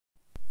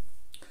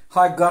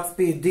Hi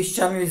Godspeed, this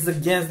channel is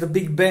against the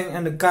Big Bang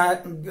and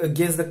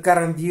against the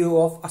current view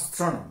of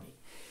astronomy.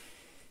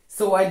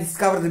 So I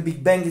discovered the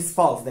Big Bang is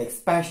false, the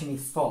expansion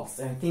is false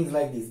and things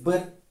like this.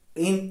 But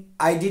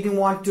I didn't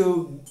want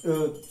to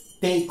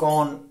take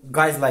on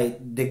guys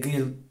like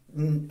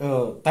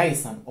deGrasse,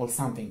 Tyson or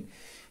something.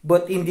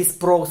 But in this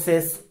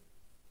process,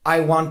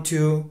 I want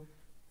to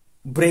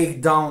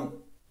break down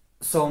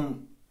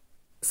some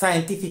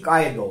scientific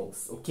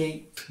idols,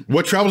 okay?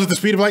 What travels at the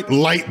speed of light?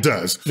 Light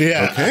does.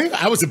 Yeah, okay?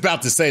 I was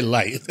about to say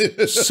light.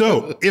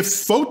 So, if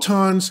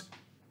photons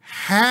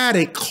had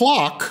a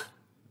clock,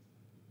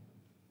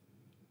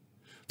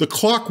 the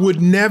clock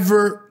would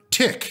never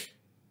tick.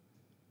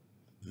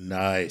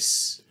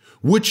 Nice.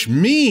 Which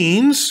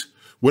means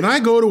when I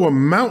go to a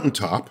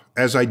mountaintop,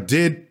 as I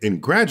did in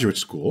graduate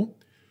school,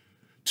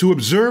 to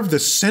observe the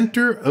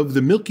center of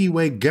the Milky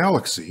Way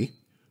galaxy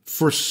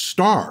for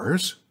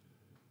stars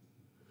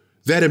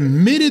that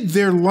emitted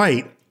their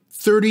light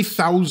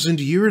 30,000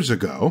 years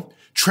ago,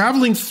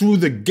 traveling through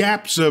the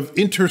gaps of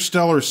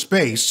interstellar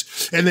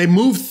space, and they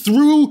move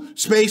through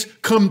space,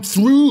 come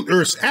through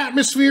Earth's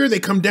atmosphere,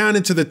 they come down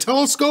into the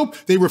telescope,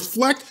 they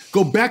reflect,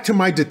 go back to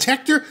my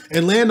detector,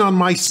 and land on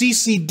my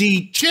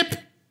CCD chip.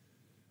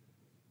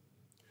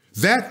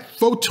 That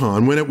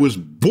photon, when it was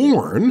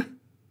born,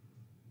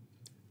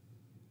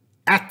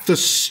 at the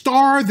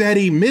star that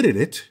emitted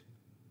it,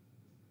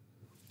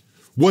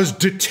 was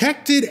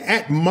detected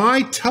at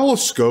my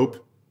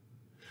telescope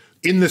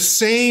in the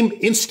same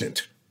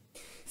instant.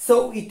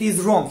 So it is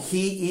wrong.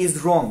 He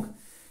is wrong.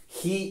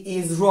 He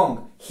is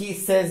wrong. He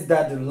says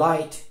that the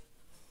light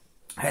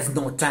has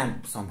no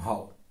time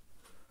somehow.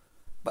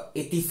 But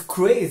it is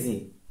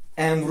crazy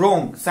and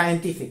wrong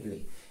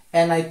scientifically.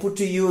 And I put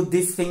to you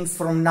these things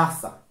from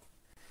NASA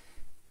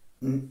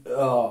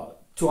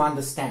to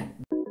understand.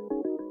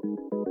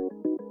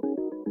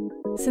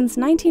 Since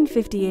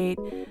 1958,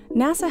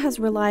 NASA has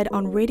relied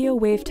on radio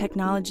wave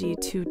technology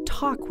to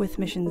talk with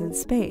missions in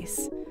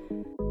space.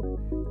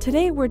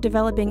 Today, we're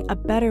developing a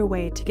better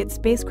way to get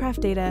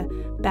spacecraft data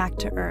back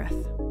to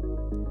Earth.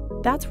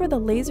 That's where the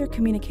Laser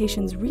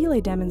Communications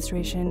Relay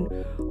Demonstration,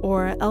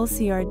 or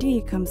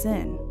LCRD, comes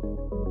in.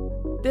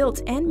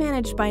 Built and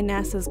managed by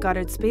NASA's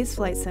Goddard Space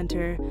Flight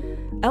Center,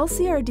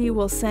 LCRD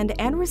will send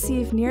and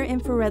receive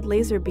near-infrared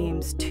laser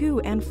beams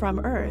to and from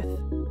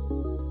Earth.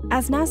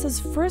 As NASA's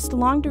first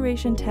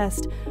long-duration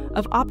test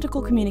of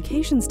optical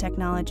communications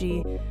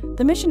technology,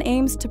 the mission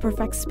aims to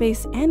perfect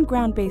space and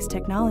ground-based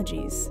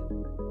technologies.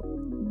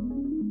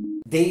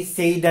 They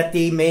say that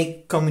they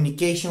make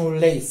communication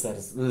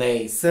lasers.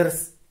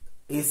 Lasers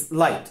is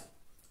light,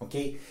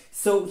 okay?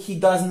 So he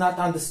does not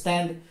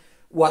understand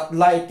what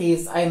light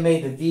is. I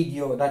made a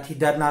video that he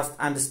does not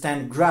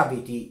understand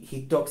gravity.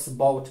 He talks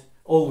about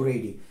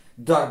already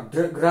dark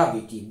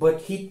gravity,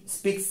 but he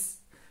speaks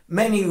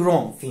many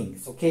wrong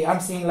things, okay? I'm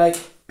saying like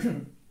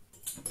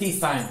tea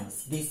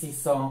science. This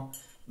is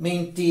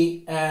mint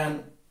tea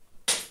and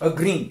a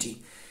green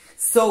tea.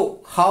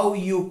 So how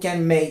you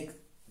can make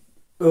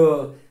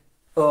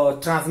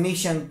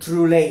transmission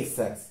through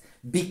lasers?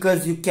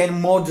 Because you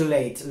can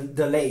modulate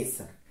the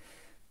laser.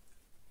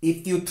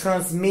 If you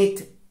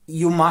transmit,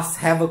 you must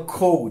have a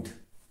code,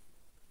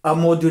 a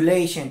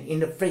modulation in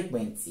the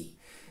frequency.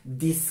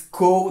 This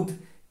code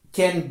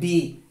can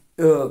be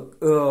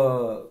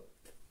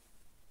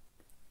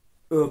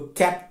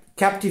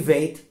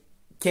captivate,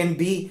 can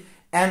be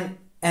and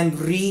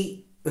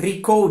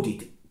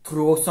recoded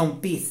through some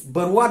piece.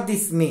 But what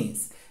this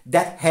means,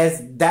 that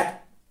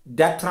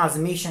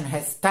transmission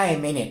has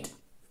time in it.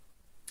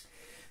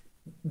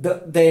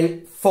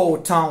 The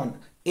photon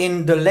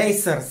in the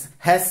lasers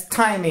has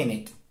time in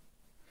it.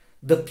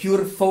 The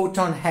pure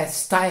photon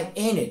has time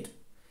in it,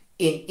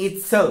 in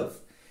itself.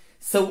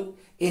 So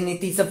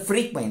it is a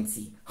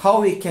frequency.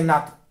 How it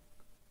cannot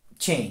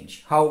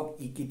change? How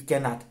it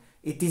cannot?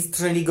 It is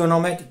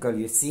trigonometrical,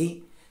 you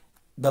see?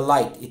 The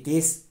light, it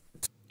is.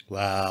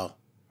 Wow.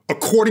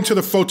 According to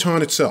the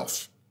photon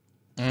itself.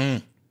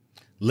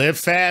 Live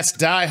fast,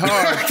 die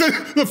hard.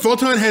 The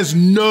photon has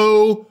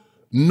no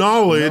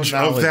knowledge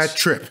of that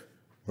trip.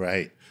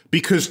 Right.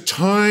 Because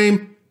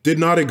time did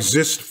not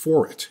exist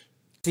for it.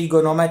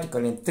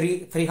 Trigonometrical in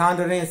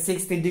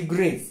 360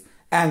 degrees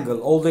angle,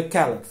 all the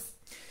colors.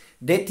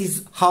 That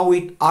is how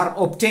it are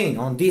obtained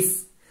on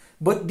this.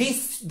 But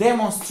this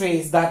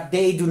demonstrates that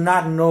they do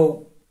not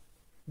know.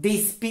 They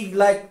speak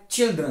like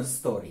children's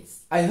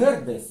stories. I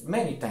heard this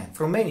many times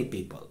from many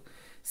people.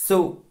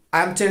 So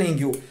I'm telling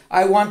you,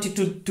 I wanted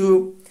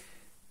to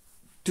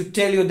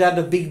tell you that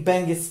the Big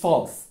Bang is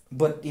false.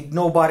 But if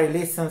nobody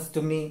listens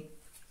to me,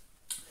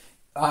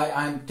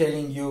 I'm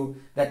telling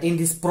you that in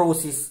this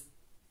process,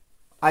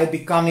 I'm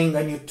becoming a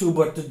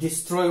YouTuber to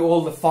destroy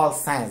all the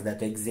false science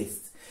that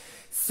exists.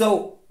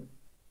 So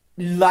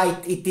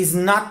light, it is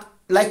not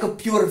like a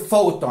pure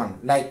photon,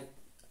 like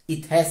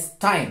it has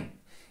time.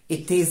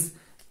 It is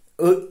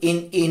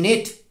in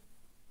it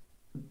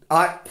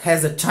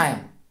has a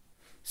time.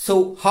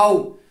 So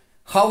how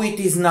it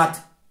is not,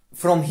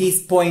 from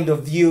his point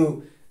of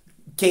view,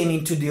 came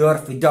into the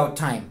earth without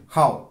time?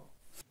 How?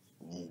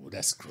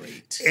 That's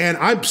great. And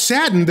I'm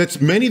saddened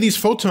that many of these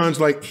photons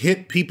like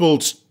hit people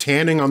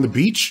tanning on the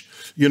beach,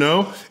 you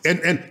know, and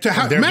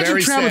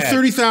imagine traveling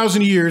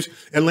 30,000 years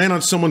and land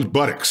on someone's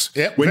buttocks.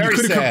 Yep, when very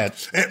you sad.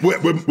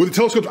 With the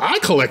telescopes I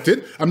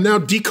collected, I'm now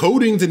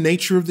decoding the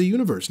nature of the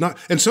universe.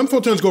 And some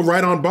photons go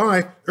right on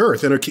by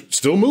Earth and are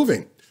still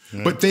moving,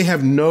 but they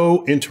have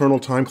no internal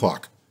time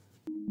clock.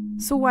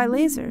 So why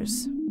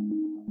lasers?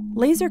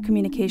 Laser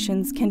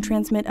communications can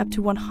transmit up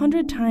to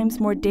 100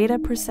 times more data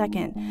per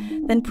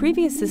second than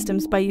previous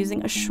systems by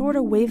using a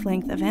shorter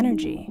wavelength of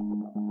energy.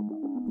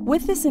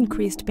 With this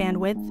increased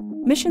bandwidth,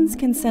 missions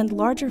can send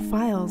larger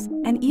files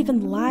and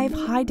even live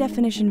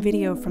high-definition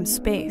video from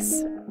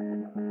space.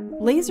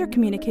 Laser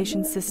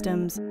communication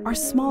systems are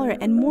smaller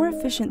and more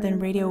efficient than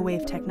radio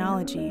wave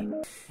technology.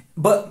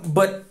 But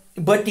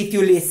if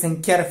you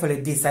listen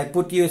carefully, this I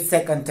put you a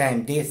second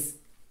time. This.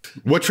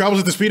 What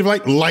travels at the speed of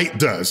light? Light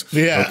does.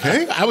 Yeah.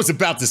 Okay. I was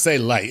about to say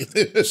light.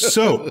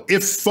 So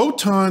if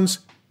photons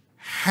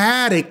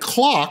had a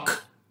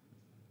clock,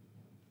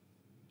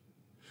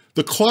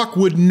 the clock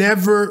would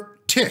never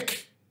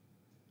tick.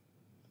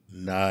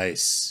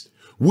 Nice.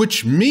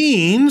 Which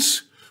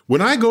means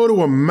when I go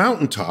to a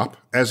mountaintop,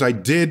 as I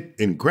did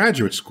in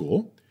graduate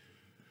school,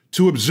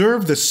 to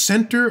observe the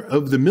center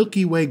of the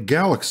Milky Way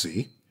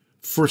galaxy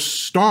for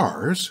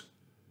stars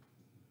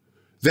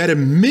that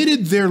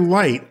emitted their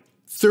light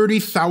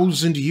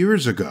 30,000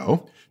 years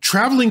ago,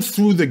 traveling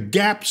through the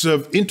gaps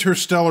of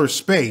interstellar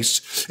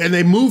space, and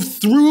they move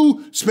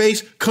through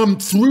space, come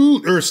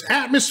through Earth's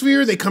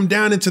atmosphere, they come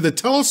down into the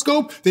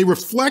telescope, they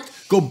reflect,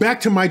 go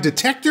back to my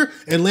detector,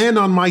 and land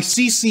on my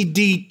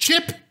CCD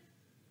chip.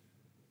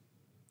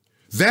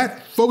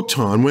 That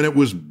photon, when it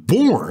was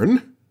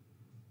born,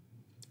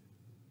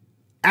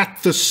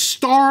 at the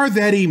star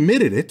that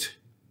emitted it,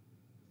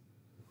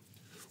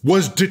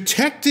 was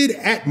detected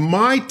at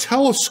my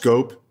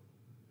telescope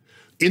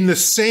in the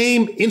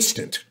same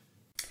instant.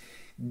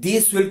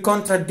 This will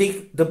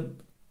contradict the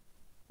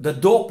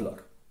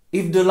Doppler.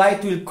 If the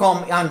light will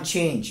come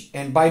unchanged,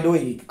 and by the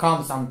way, it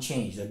comes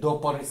unchanged, the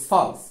Doppler is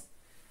false,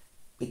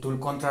 it will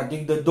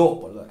contradict the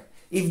Doppler.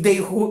 If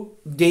they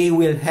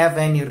will have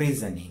any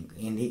reasoning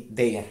in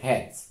their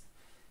heads.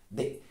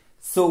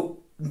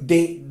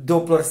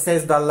 Doppler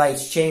says that light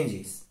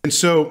changes. And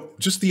so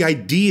just the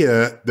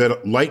idea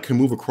that light can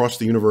move across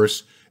the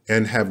universe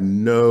and have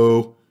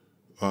no,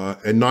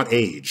 and not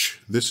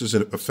age, this is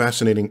a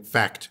fascinating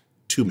fact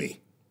to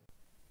me.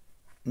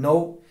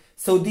 No.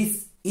 So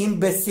these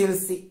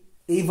imbeciles,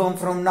 even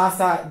from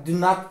NASA, do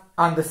not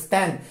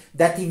understand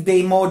that if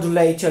they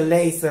modulate a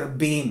laser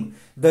beam,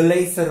 the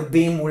laser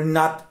beam will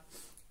not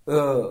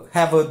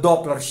have a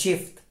Doppler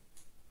shift.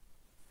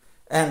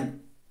 And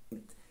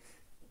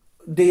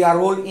they are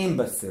all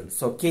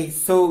imbeciles, okay?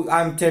 So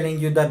I'm telling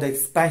you that the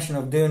expansion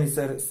of the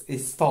universe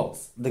is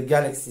false. The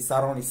galaxies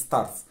are only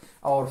stars.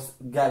 Our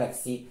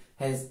galaxy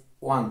has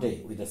one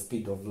day with the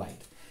speed of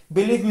light.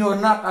 Believe me or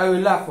not, I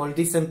will laugh all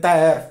this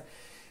entire Earth.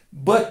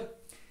 But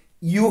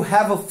you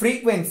have a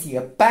frequency,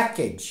 a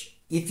package,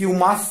 if you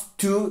must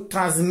to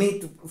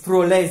transmit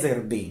through a laser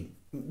beam.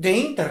 The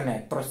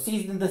internet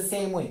proceeds in the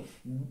same way.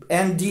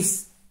 And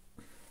this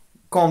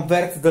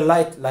converts the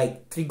light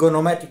like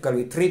trigonometrically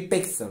with 3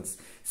 pixels.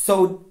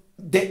 So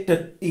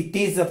it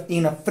is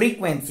in a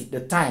frequency,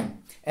 the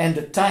time. And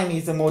the time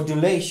is a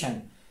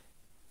modulation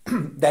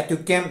that you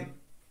can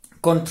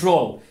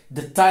control.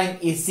 The time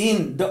is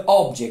in the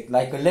object,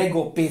 like a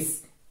Lego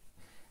piece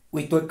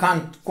with a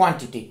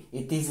quantity.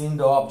 It is in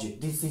the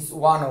object. This is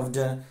one of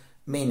the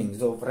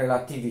meanings of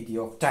relativity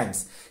of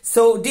times.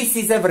 So this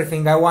is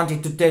everything I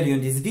wanted to tell you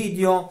in this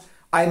video.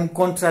 I'm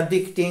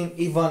contradicting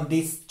even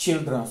these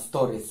children's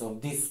stories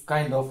of this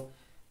kind of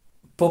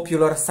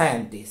popular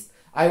scientists.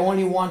 I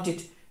only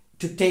wanted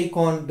to take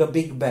on the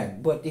Big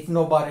Bang, but if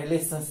nobody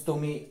listens to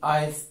me,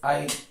 I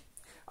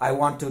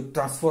want to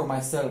transform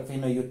myself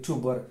in a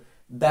YouTuber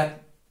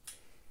that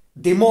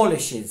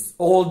demolishes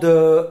all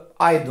the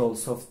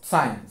idols of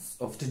science,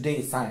 of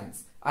today's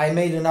science. I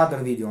made another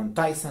video on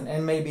Tyson,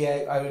 and maybe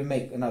I will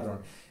make another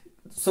one.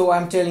 So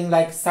I'm telling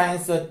like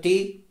Science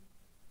Tea,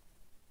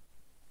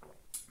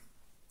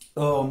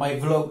 my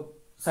vlog,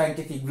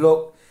 scientific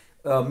vlog,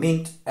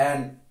 mint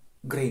and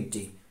green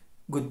tea.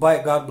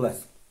 Goodbye, God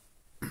bless.